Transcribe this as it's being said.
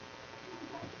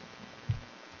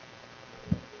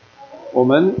我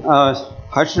们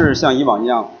还是像以往一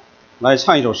样来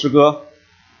唱一首诗歌。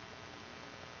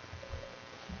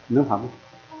你能弹吗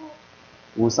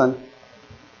？53。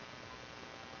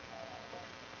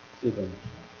这个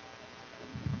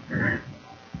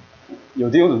有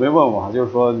弟兄姊妹问我，就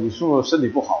是说你是不是身体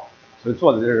不好，所以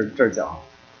坐在这儿讲？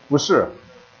不是，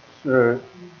是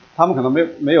他们可能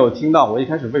没有听到我一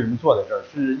开始为什么坐在这儿，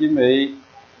是因为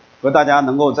和大家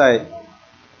能够在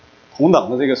同等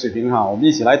的这个水平上，我们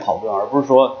一起来讨论，而不是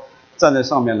说站在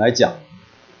上面来讲。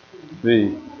所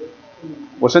以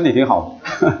我身体挺好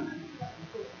的，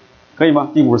可以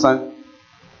吗？第53，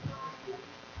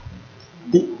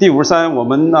第53，我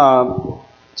们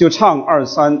就唱2、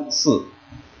3、4，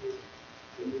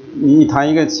你弹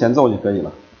一个前奏就可以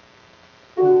了。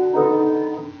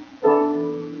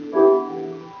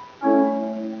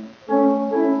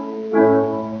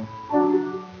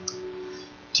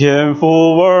天父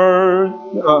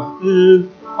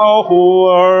保护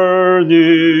儿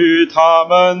女，他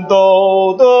们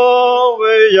都得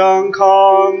喂养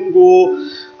看顾，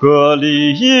隔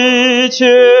离一切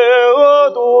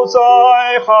恶毒灾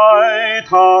害，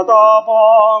他大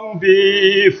膀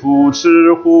臂扶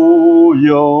持护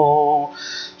佑。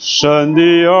神的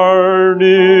儿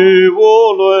女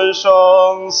无论生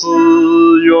死，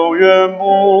永远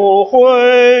不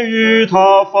会与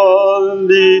他分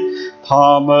离。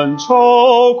他们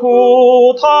愁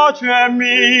苦，他却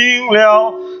明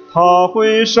了，他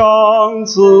会赏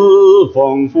赐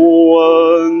丰富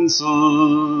恩赐。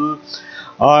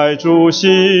爱主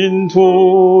信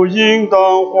徒应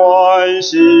当欢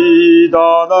喜，大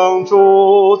能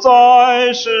主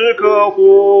宰时刻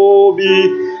护庇，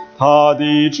他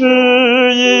的旨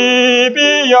意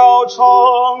必要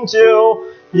成就，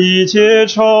一切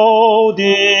仇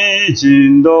敌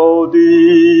尽都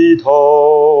低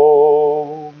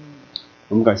头。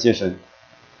我们感谢神。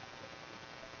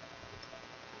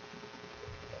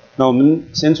那我们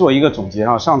先做一个总结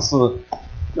啊，上次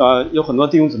有很多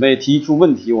弟兄姊妹提出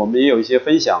问题，我们也有一些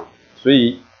分享，所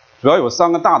以主要有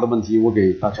3个大的问题，我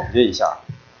给总结一下。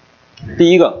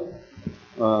第一个，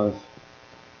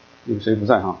有谁不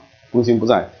在哈？冯晴不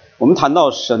在。我们谈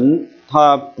到神，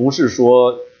他不是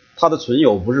说他的存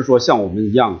有不是说像我们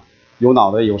一样有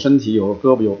脑袋、有身体、有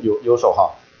胳膊、有手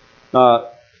哈。那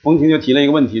冯晴就提了一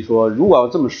个问题，说如果要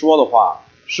这么说的话，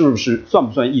是不是算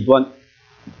不算异端？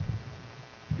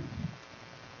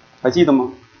还记得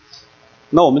吗？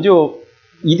那我们就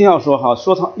一定要说哈，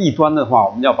说它异端的话，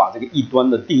我们要把这个异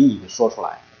端的定义给说出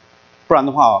来，不然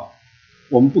的话，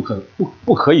我们不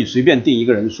可以随便定一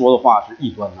个人说的话是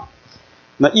异端啊。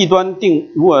那异端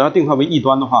如果要定它为异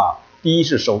端的话，第一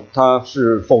是它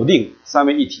是否定三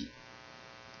位一体，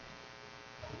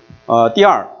第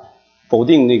二否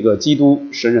定那个基督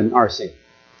神人二性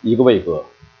一个位格，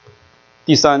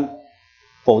第三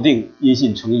否定因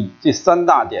信称义。这3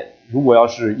大点，如果要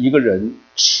是一个人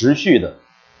持续的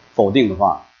否定的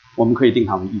话，我们可以定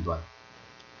它为异端。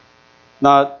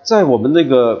那在我们那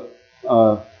个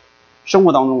生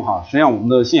活当中哈，实际上我们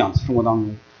的信仰生活当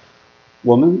中，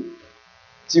我们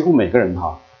几乎每个人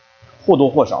哈，或多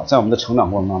或少在我们的成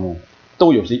长过程当中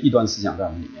都有些异端思想在我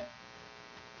们里面。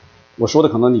我说的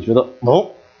可能你觉得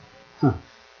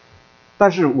但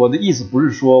是我的意思不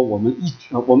是说我们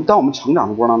当我们成长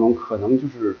的过程当中，可能就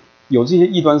是有这些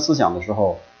异端思想的时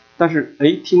候，但是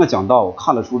听了讲道，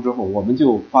看了书之后，我们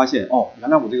就发现原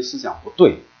来我这个思想不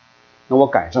对，那我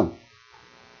改正。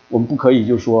我们不可以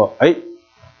就说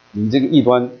你这个异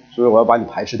端，所以我要把你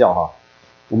排斥掉哈。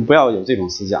我们不要有这种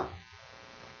思想。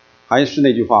还是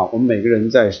那句话，我们每个人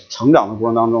在成长的过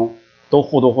程当中，都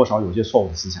或多或少有些错误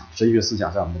的思想、神学思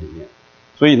想在我们的里面。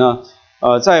所以呢，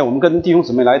在我们跟弟兄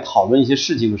姊妹来讨论一些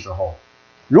事情的时候，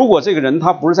如果这个人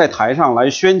他不是在台上来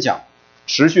宣讲，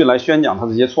持续来宣讲他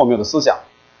这些错谬的思想，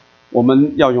我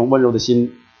们要用温柔的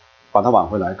心把他挽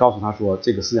回来，告诉他说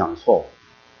这个思想是错误。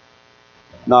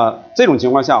那这种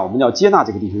情况下，我们要接纳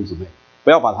这个弟兄姊妹，不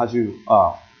要把他去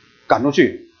赶出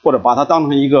去，或者把他当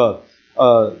成一个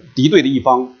敌对的一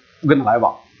方，不跟他来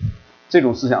往，这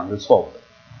种思想是错误的。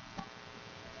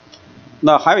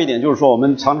那还有一点就是说，我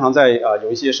们常常在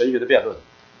有一些神学的辩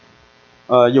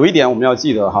论，有一点我们要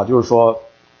记得哈，就是说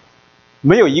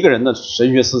没有一个人的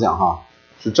神学思想哈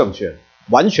是正确的，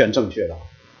完全正确的，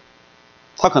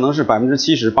他可能是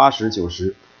70%、80%、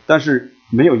90%，但是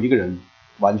没有一个人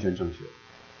完全正确。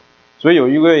所以有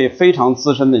一位非常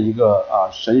资深的一个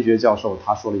神学教授，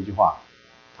他说了一句话，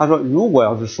他说如果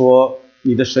要是说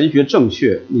你的神学正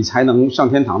确，你才能上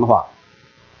天堂的话，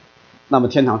那么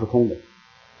天堂是空的。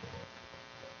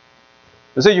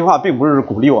这句话并不是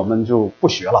鼓励我们就不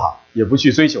学了哈，也不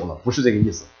去追求了，不是这个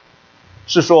意思，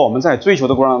是说我们在追求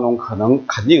的过程当中，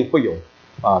肯定会有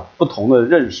不同的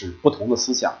认识、不同的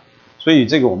思想，所以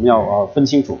这个我们要分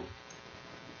清楚。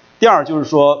第二就是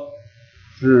说，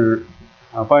是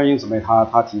范瑞英姊妹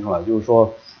她提出来，就是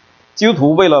说，基督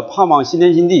徒为了盼望新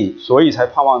天新地，所以才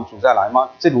盼望主再来吗？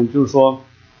这种就是说，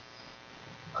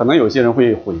可能有些人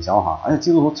会混淆哈，哎，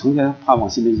基督徒成天盼望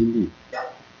新天新地，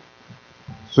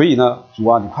所以呢，主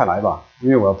啊，你快来吧，因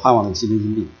为我要盼望那个新天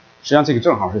新地。实际上这个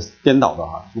正好是颠倒的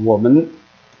哈，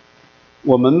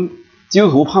我们基督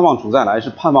徒盼望主再来，是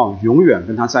盼望永远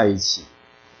跟他在一起。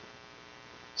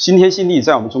新天新地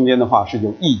在我们中间的话，是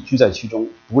有意居在其中，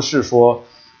不是说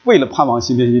为了盼望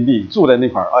新天新地住在那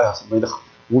块儿，哎呀，美得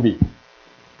无比，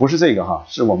不是这个哈，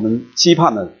是我们期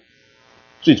盼的，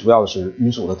最主要的是与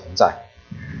主的同在。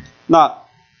那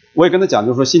我也跟他讲，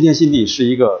就是说新天新地是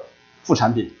一个副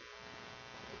产品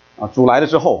主来了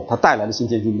之后，他带来了新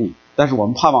天新地，但是我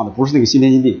们盼望的不是那个新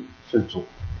天新地，是主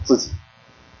自己。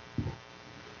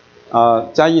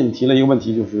嘉印提了一个问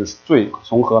题，就是罪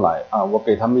从何来我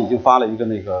给他们已经发了一个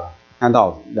那个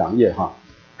handout 2页哈，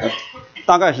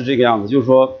大概是这个样子，就是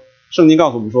说圣经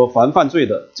告诉我们说，凡犯罪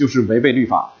的就是违背律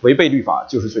法，违背律法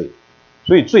就是罪，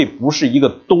所以罪不是一个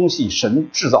东西神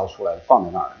制造出来的放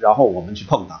在那儿，然后我们去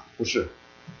碰它，不是，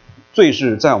罪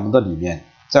是在我们的里面，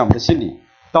在我们的心里，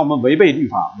当我们违背律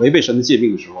法、违背神的诫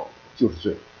命的时候，就是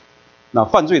罪。那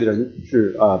犯罪的人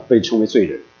是被称为罪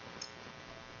人。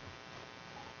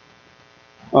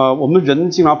我们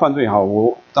人经常犯罪哈，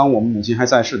当我们母亲还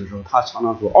在世的时候，她常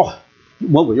常说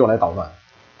魔鬼又来捣乱，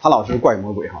她老是怪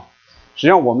魔鬼哈。实际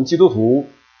上我们基督徒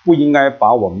不应该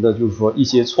把我们的就是说一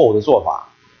些错误的做法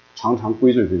常常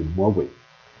归罪给魔鬼，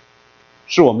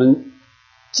是我们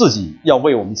自己要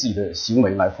为我们自己的行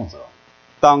为来负责。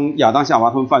当亚当夏娃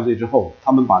他们犯罪之后，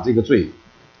他们把这个罪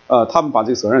他们把这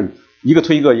个责任一个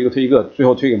推一个，一个推一个，最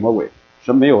后推给魔鬼。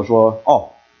神没有说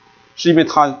是因为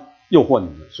他诱惑你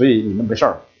们，所以你们没事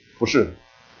儿，不是。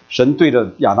神对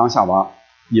着亚当夏娃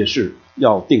也是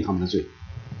要定他们的罪，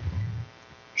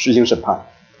实行审判。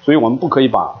所以我们不可以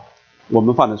把我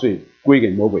们犯的罪归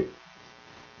给魔鬼，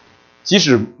即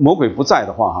使魔鬼不在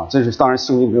的话哈，这是当然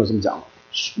圣经没有这么讲了。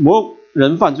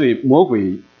人犯罪，魔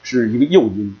鬼是一个诱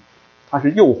因，他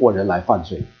是诱惑人来犯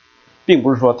罪，并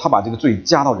不是说他把这个罪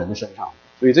加到人的身上，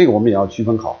所以这个我们也要区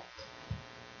分考。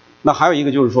那还有一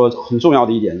个就是说很重要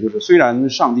的一点，就是虽然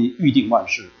上帝预定万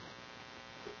事，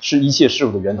是一切事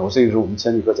物的源头，这个是我们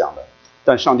前几课讲的，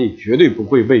但上帝绝对不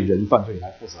会为人犯罪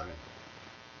来负责任，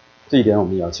这一点我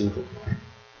们也要清楚。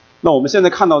那我们现在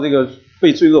看到这个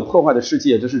被罪恶破坏的世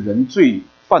界，这是人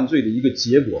犯罪的一个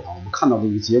结果我们看到的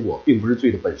一个结果，并不是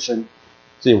罪的本身，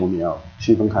这我们也要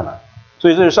区分开来。所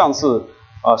以这是上次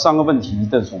3个问题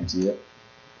的总结。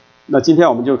那今天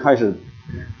我们就开始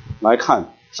来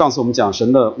看，上次我们讲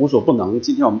神的无所不能，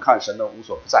今天我们看神的无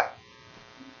所不在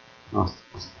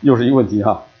又是一个问题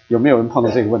哈，有没有人碰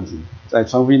到这个问题？在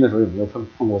传福音的时候有没有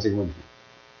碰过这个问题？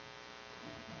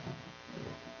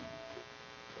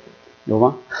有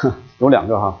吗？有2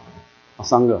个哈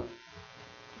，3个，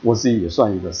我自己也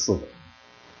算一个，4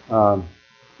个。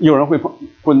有人会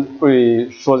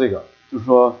说这个，就是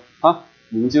说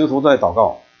你们基督徒在祷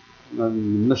告，那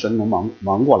你们的神能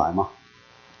忙过来吗？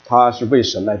他是为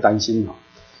神来担心嘛？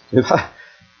所以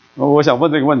我想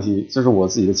问这个问题，这是我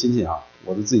自己的亲戚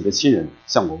我的自己的亲人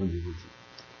向我问这个问题。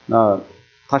那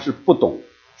他是不懂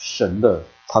神的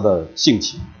他的性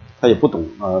情，他也不懂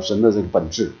神的这个本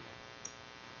质。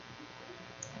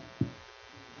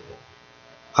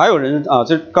还有人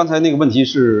这刚才那个问题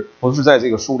是不是在这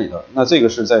个书里的？那这个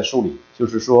是在书里，就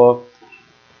是说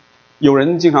有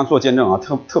人经常做见证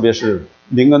特别是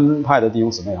灵恩派的弟兄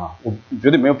姊妹我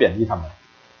绝对没有贬低他们。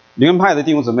灵恩派的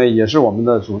弟兄姊妹也是我们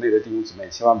的主内的弟兄姊妹，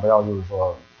千万不要就是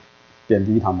说贬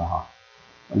低他们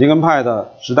灵恩派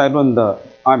的、时代论的、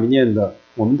阿米念的，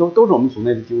我们都是我们主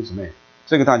内的弟兄姊妹，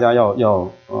这个大家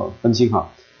要分清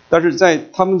但是在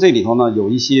他们这里头呢，有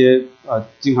一些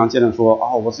经常见证说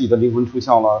我自己的灵魂出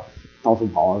窍了，到处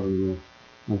跑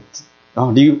然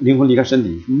后灵魂离开身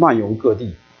体，漫游各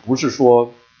地，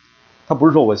他不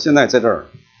是说我现在在这儿，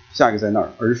下一个在那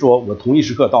儿，而是说我同一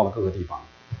时刻到了各个地方。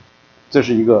这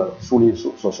是一个书里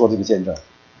所说的这个见证。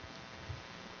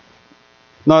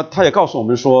那他也告诉我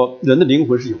们说，人的灵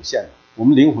魂是有限的，我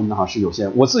们灵魂是有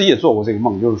限。我自己也做过这个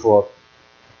梦，就是说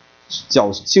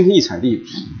脚轻轻一踩地，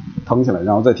腾起来，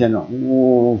然后在天上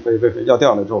飞，要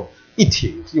掉下来之后一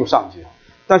挺又上去，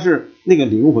但是那个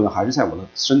灵魂还是在我的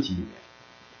身体里面。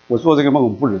我做这个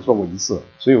梦不止做过一次，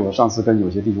所以我上次跟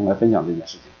有些弟兄来分享这件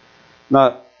事情。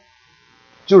那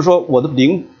就是说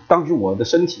当时我的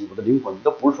身体、我的灵魂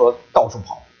都不是说到处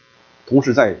跑，同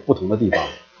时在不同的地方，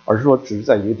而是说只是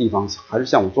在一个地方，还是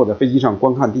像我坐在飞机上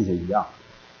观看地下一样。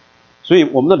所以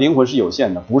我们的灵魂是有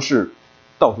限的，不是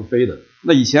到处飞的。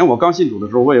那以前我刚信主的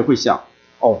时候，我也会想，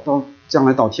将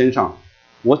来到天上，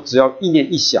我只要意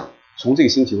念一想，从这个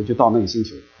星球就到那个星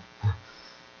球，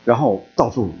然后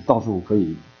到处可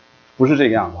以，不是这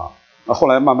个样子啊。后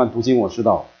来慢慢读经，我知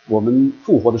道我们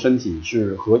复活的身体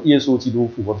是和耶稣基督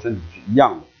复活的身体是一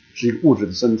样的，是一个物质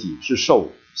的身体，是受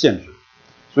限制。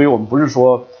所以我们不是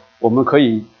说我们可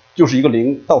以就是一个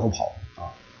灵到处跑啊。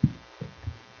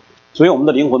所以我们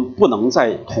的灵魂不能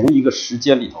在同一个时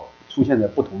间里头出现在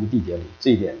不同的地点里，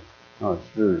这一点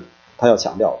是他要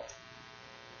强调的。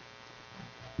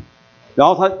然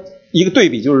后他一个对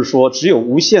比就是说，只有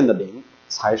无限的灵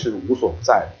才是无所不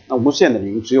在的。那无限的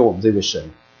灵只有我们这位神，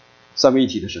三位一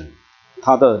体的神，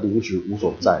他的灵是无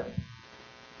所不在的。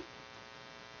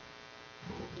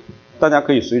大家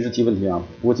可以随时提问题啊，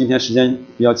不过今天时间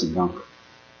比较紧张。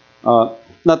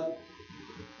那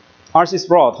R.C.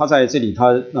 Sproul 他在这里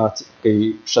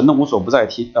给神的无所不在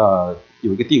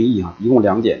有一个定义啊，一共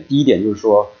2点。第一点就是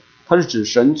说，它是指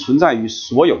神存在于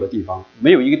所有的地方，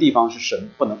没有一个地方是神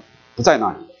不在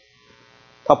那里的，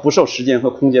它不受时间和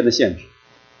空间的限制。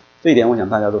这一点我想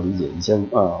大家都理解，以前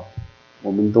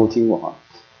我们都听过哈。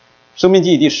申命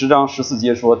记第10章14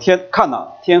节说：看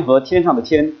哪，天和天上的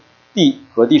天，地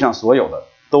和地上所有的，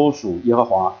都属耶和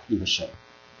华你的神。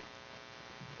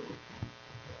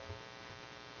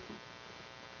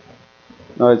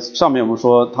上面我们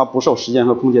说它不受时间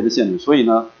和空间的限制，所以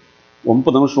呢，我们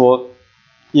不能说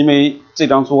因为这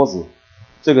张桌子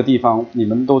这个地方你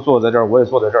们都坐在这儿，我也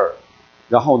坐在这儿，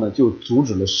然后呢就阻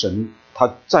止了神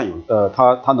他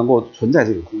他能够存在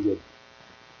这个空间。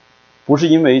不是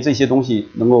因为这些东西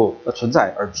能够存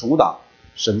在而阻挡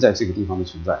神在这个地方的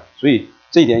存在，所以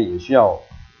这一点也需要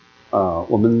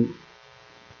我们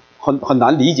很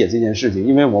难理解这件事情，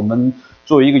因为我们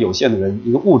作为一个有限的人，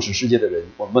一个物质世界的人，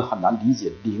我们很难理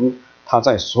解灵它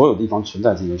在所有地方存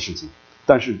在这件事情。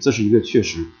但是这是一个确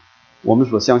实，我们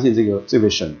所相信这位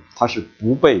神，他是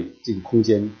不被这个空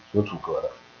间所阻隔的。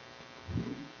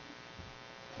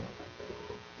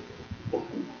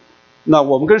那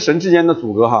我们跟神之间的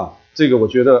阻隔哈，这个我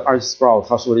觉得R.C. Sproul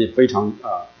他说的也非常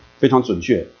准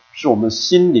确，是我们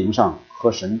心灵上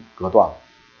和神隔断了，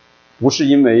不是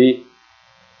因为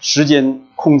时间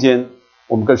空间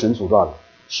我们跟神阻断了，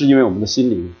是因为我们的心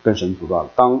灵跟神阻断了。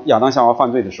当亚当夏娃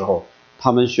犯罪的时候，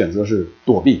他们选择是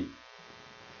躲避。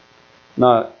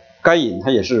那该隐他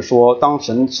也是说，当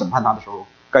神审判他的时候，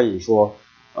该隐说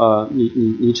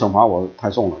你惩罚我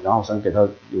太重了，然后神给他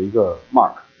有一个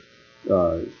mark，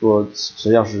说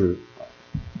谁要是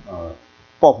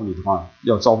报复你的话，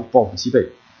要遭报复7倍。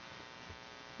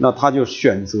那他就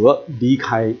选择离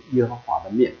开耶和华的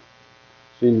面。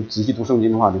所以你仔细读圣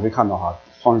经的话，你会看到哈，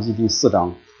创世纪第4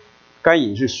章，该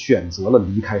隐是选择了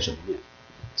离开神的面，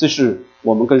这是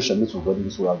我们跟神的阻隔的一个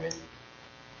主要原因。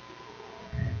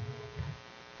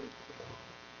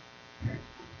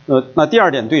那第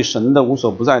2点对神的无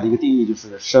所不在的一个定义，就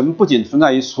是神不仅存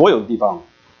在于所有的地方，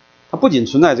它不仅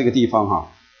存在这个地方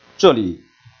哈，这里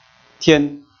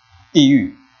天地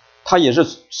狱，它也是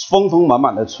丰丰满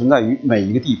满的存在于每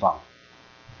一个地方。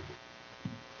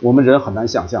我们人很难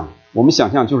想象，我们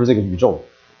想象就是这个宇宙，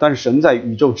但是神在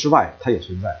宇宙之外它也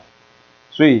存在。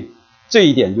所以这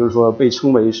一点就是说被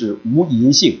称为是无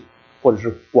垠性，或者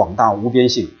是广大无边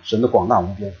性，神的广大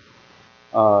无边。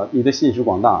你的信实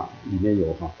广大里面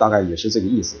有哈，大概也是这个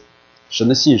意思，神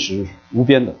的信实无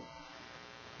边的。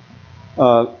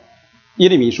耶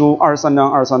利米书23章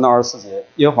23到24节，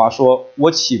耶和华说：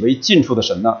我岂为近处的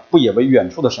神呢？不也为远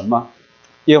处的神吗？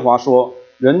耶和华说：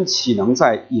人岂能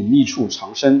在隐秘处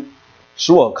藏身，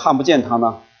使我看不见他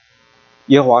呢？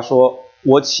耶和华说：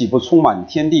我岂不充满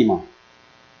天地吗？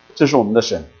这是我们的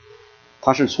神，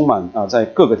他是充满在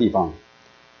各个地方。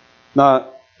那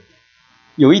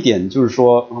有一点就是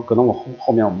说，可能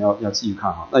后面我们要继续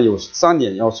看哈。那有3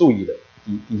点要注意的，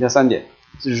底下3点，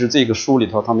这是这个书里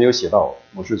头他没有写到，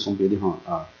我是从别的地方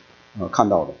看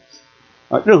到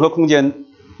的。任何空间，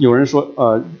有人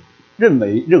说认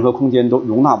为任何空间都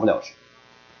容纳不了神。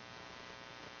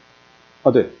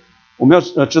对，我们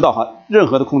要知道哈，任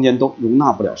何的空间都容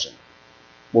纳不了神。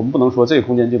我们不能说这个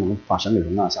空间就能把神给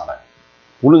容纳下来，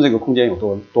无论这个空间有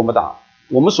多么大，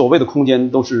我们所谓的空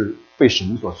间都是被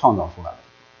神所创造出来的。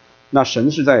那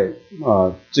神是在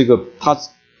这个他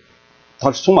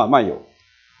是充满万有，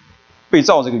被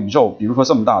造这个宇宙，比如说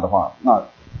这么大的话，那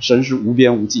神是无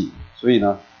边无际，所以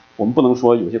呢，我们不能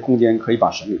说有些空间可以把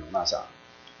神给容纳下来。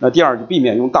那第2，就避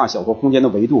免用大小或空间的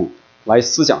维度来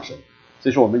思想神，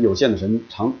这是我们有限的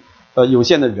有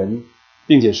限的人，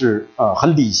并且是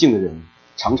很理性的人，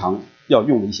常常要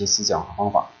用的一些思想和方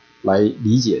法来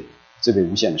理解这位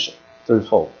无限的神，这是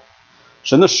错误。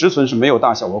神的实存是没有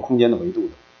大小和空间的维度的。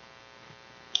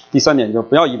第三点就是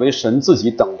不要以为神自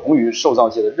己等同于受造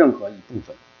界的任何一部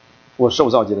分，或受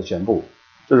造界的全部，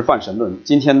这是泛神论。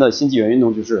今天的新纪元运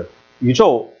动就是宇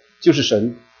宙就是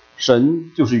神，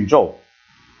神就是宇宙，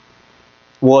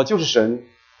我就是神，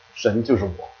神就是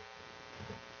我，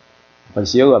很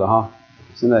邪恶的哈。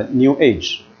现在 New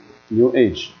Age，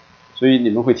 所以你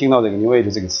们会听到这个 New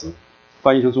Age 这个词，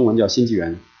翻译成中文叫新纪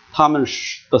元。他们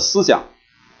的思想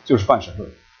就是泛神论，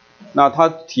那它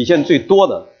体现最多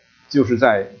的就是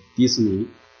在迪士尼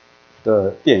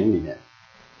的电影里面。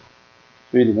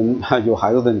所以你们有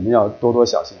孩子的，你们要多多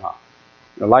小心啊。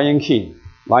Lion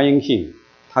King，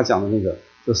 他讲的那个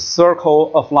The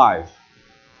Circle of Life，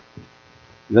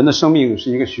 人的生命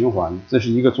是一个循环，这是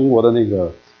一个中国的那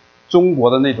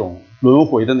种轮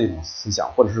回的那种思想，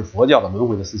或者是佛教的轮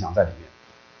回的思想在里面。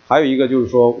还有一个就是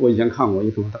说，我以前看过，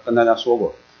也可能跟大家说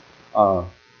过，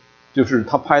就是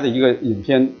他拍的一个影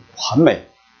片很美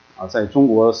啊，在中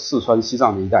国四川西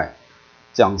藏的一带，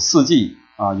讲四季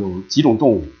啊，有几种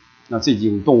动物，那这几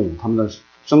种动物它们的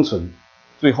生存，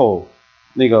最后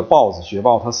那个豹子雪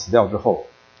豹它死掉之后，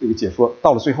那个解说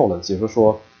到了最后了，解说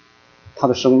说它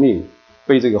的生命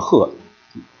被这个鹤，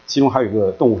其中还有一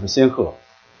个动物是仙鹤，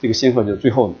这个仙鹤就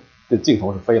最后的镜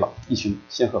头是飞了，一群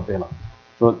仙鹤飞了，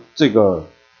说这个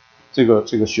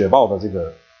雪豹的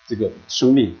这个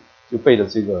生命就被着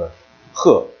这个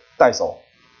鹤带走，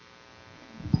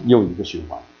又一个循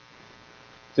环。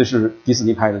这是迪士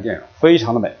尼拍的电影，非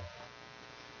常的美，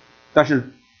但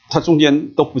是它中间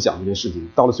都不讲这些事情，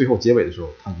到了最后结尾的时候，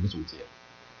它一个总结。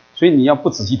所以你要不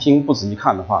仔细听、不仔细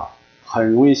看的话，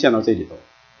很容易陷到这里头。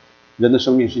人的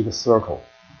生命是一个 circle，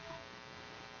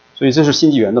 所以这是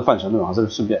新纪元的泛神论啊，这是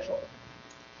顺便说的。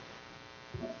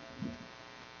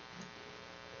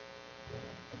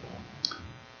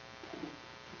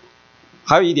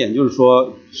还有一点就是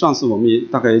说，上次我们也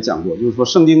大概也讲过，就是说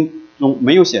圣经中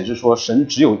没有显示说神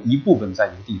只有一部分在一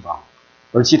个地方，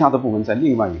而其他的部分在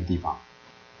另外一个地方。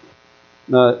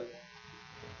那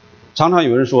常常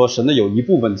有人说神的有一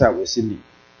部分在我的心里，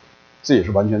这也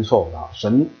是完全错误的啊！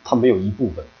神他没有一部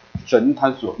分，神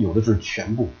他所有的是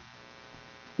全部。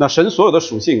那神所有的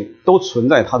属性都存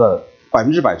在他的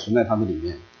100%存在他的里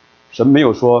面，神没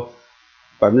有说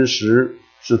10%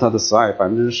是他的慈爱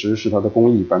，10%是他的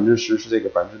公义，10%是这个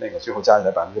，10%那个，最后加起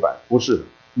来100%，不是，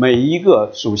每一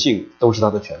个属性都是他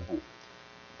的全部。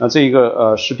那这一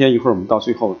个诗篇，一会儿我们到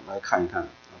最后来看一看，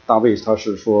大卫他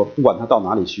是说，不管他到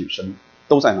哪里去，神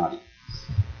都在那里。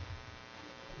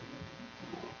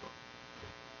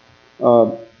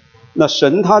那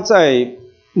神他在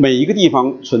每一个地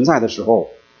方存在的时候，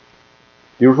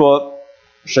比如说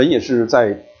神也是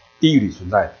在地狱里存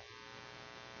在的。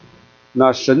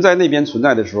那神在那边存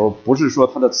在的时候，不是说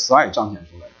他的慈爱彰显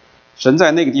出来，神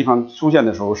在那个地方出现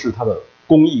的时候，是他的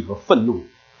公义和愤怒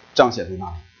彰显在那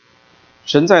里。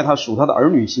神在他属他的儿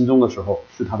女心中的时候，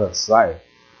是他的慈爱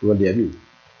和怜悯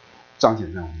彰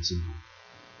显在我们心中。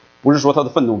不是说他的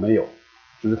愤怒没有，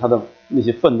只是他的那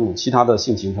些愤怒其他的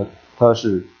性情他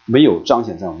是没有彰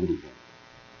显在我们里面。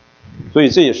所以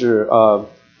这也是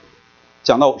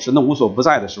讲到神的无所不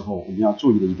在的时候，我们要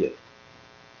注意的一点。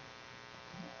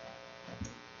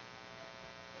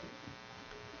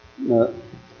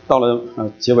到了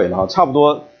结尾了哈，差不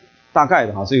多大概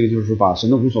的哈，这个就是把神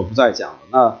的无所不在讲了。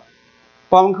那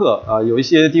巴文克有一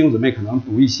些弟兄姊妹可能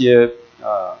读一些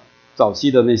早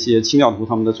期的那些清教徒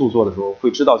他们的著作的时候，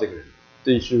会知道这个人，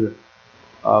这是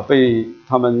被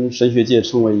他们神学界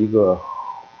称为一个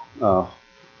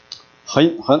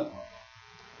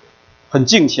很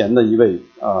敬虔的一位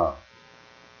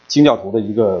清教徒的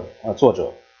一个作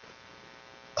者。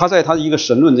他在他的一个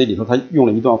神论这里头，他用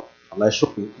了一段来说，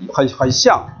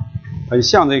很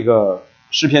像这个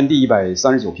诗篇第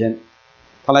139篇，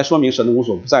他来说明神的无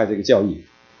所不在这个教义。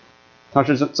他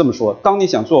是这么说：当你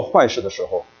想做坏事的时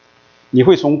候，你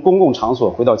会从公共场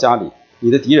所回到家里，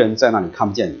你的敌人在那里看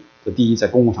不见你。这第一，在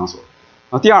公共场所。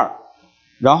第二，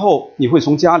然后你会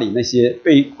从家里那些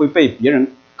会被别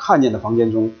人看见的房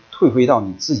间中退回到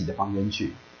你自己的房间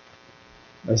去。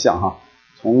来想哈，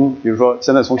比如说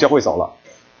现在从教会走了，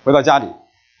回到家里，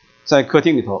在客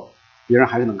厅里头，别人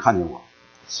还是能看见我，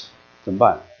怎么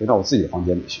办？回到我自己的房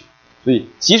间里去。所以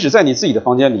即使在你自己的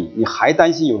房间里，你还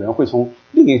担心有人会从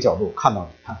另一个角度看到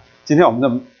你。看今天我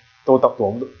们都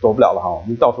躲不了了哈，我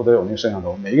们到处都有那个摄像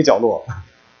头，每一个角落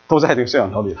都在这个摄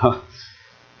像头里哈。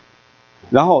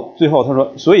然后最后他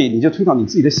说，所以你就推到你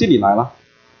自己的心里来了。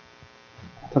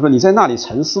他说你在那里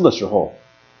沉思的时候，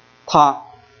他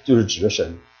就是指着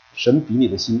神，神比你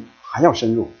的心还要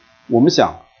深入。我们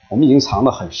想我们已经藏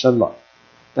得很深了，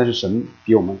但是神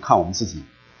比我们看我们自己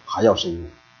还要深入，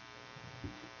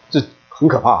这很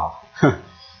可怕啊。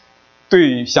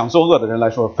对想作恶的人来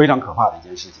说非常可怕的一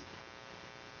件事情。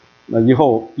那以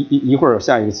后一会儿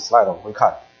下一个 slide 我会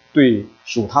看对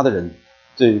属他的人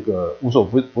这个无所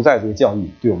不在这个教义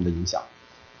对我们的影响。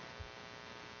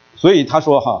所以他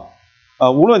说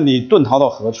无论你遁逃到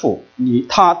何处，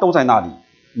他都在那里。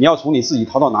你要从你自己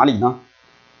逃到哪里呢？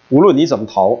无论你怎么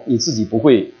逃，你自己不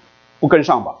跟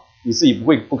上吧？你自己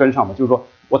不跟上吧？就是说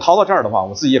我逃到这儿的话，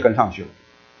我自己也跟上去了。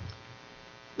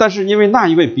但是因为那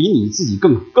一位比你自己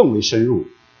更为深入，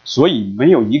所以没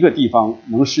有一个地方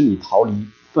能使你逃离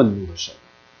愤怒的神。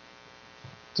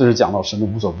这是讲到神的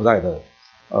无所不在的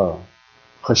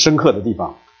很深刻的地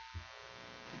方。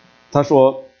他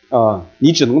说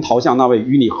你只能逃向那位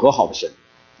与你和好的神，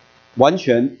完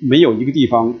全没有一个地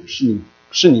方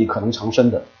是你可能藏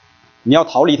身的。你要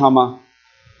逃离他吗？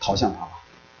逃向他吧。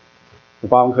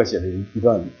巴文克写的一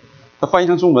段，他翻译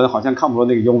成中文好像看不出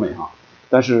那个优美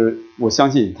但是我相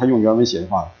信他用原文写的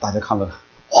话，大家看了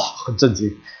哇很震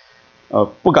惊，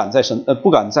不敢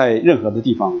在任何的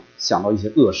地方想到一些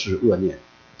恶事恶念。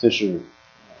这是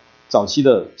早期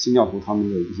的新教徒他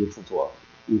们的一些著作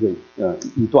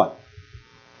一段。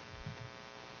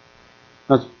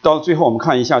那到最后我们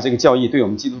看一下这个教义对我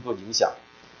们基督徒的影响。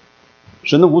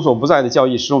神的无所不在的教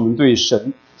义使我们对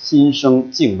神心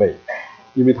生敬畏，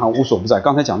因为他无所不在。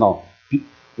刚才讲到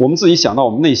我们自己想到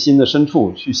我们内心的深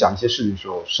处去想一些事情的时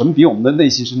候，神比我们的内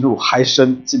心深处还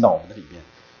深，进到我们的里面，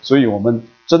所以我们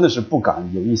真的是不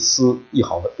敢有一丝一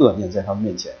毫的恶念在他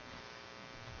面前。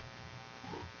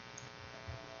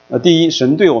第一，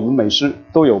神对我们每事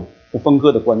都有不分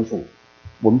割的关注，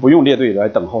我们不用列队来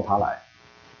等候他来。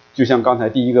就像刚才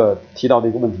第一个提到的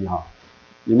一个问题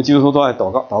你们基督徒都爱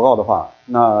祷告的话，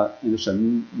那你的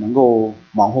神能够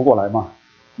忙活过来吗？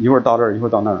一会儿到这儿，一会儿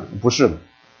到那儿，不是的。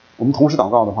我们同时祷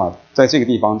告的话，在这个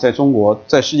地方，在中国，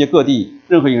在世界各地，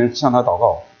任何一个人向他祷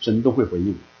告，神都会回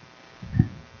应。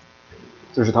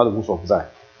这是他的无所不在。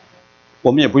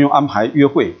我们也不用安排约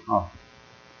会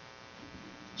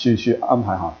去安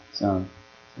排像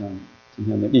今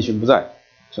天的立群不在，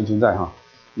陈群在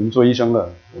你们做医生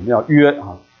的，我们要约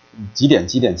几点，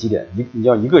你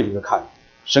要一个一个看，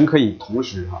神可以同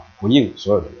时回应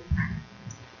所有的人。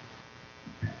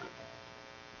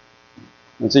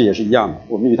那这也是一样的，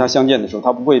我们与他相见的时候，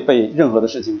他不会被任何的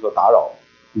事情所打扰，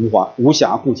无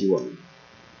暇顾及我们。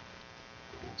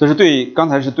这是刚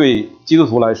才是对基督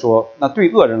徒来说，那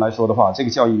对恶人来说的话，这个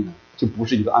教义呢就不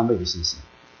是一个安慰的信息，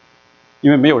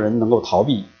因为没有人能够逃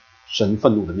避神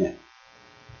愤怒的面。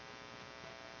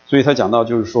所以他讲到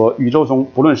就是说，宇宙中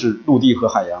不论是陆地和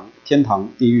海洋，天堂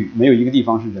地狱，没有一个地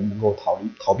方是人能够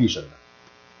逃避神的，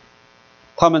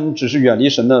他们只是远离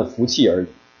神的福气而已。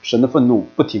神的愤怒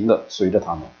不停地随着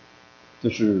他们，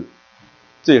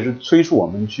这也是催促我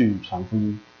们去传福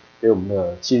音给我们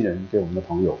的亲人，给我们的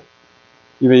朋友，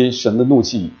因为神的怒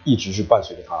气一直是伴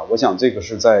随着他。我想这个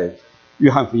是在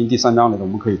约翰福音第3章里我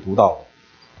们可以读到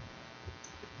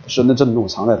的，神的震怒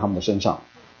藏在他们的身上。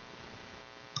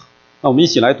那我们一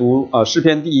起来读诗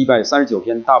篇第139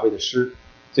篇大卫的诗。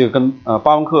这个跟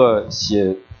巴文克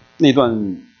写那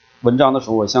段文章的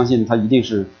时候，我相信他一定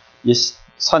是也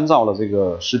参照了这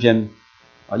个诗篇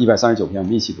139篇。我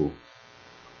们一起读。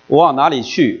我往哪里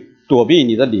去躲避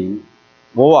你的灵？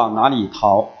我往哪里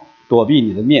逃躲避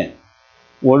你的面？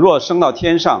我若升到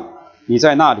天上，你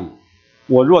在那里；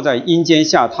我若在阴间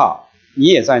下榻，你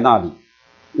也在那里。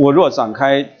我若展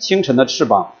开清晨的翅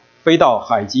膀，飞到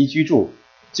海极居住，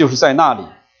就是在那里，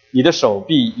你的手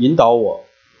必引导我，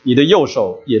你的右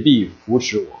手也必扶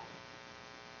持我。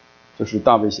这是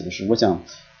大卫写的诗。我想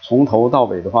从头到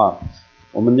尾的话，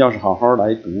我们要是好好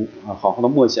来读好好的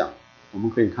默想，我们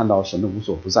可以看到神的无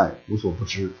所不在、无所不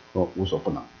知和无所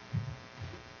不能。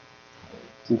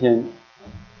今天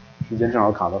时间正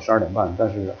好卡到12点半，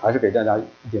但是还是给大家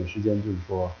一点时间，就是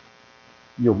说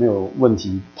有没有问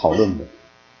题讨论的。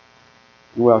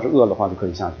如果要是饿的话就可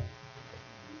以下去，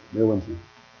没有问题。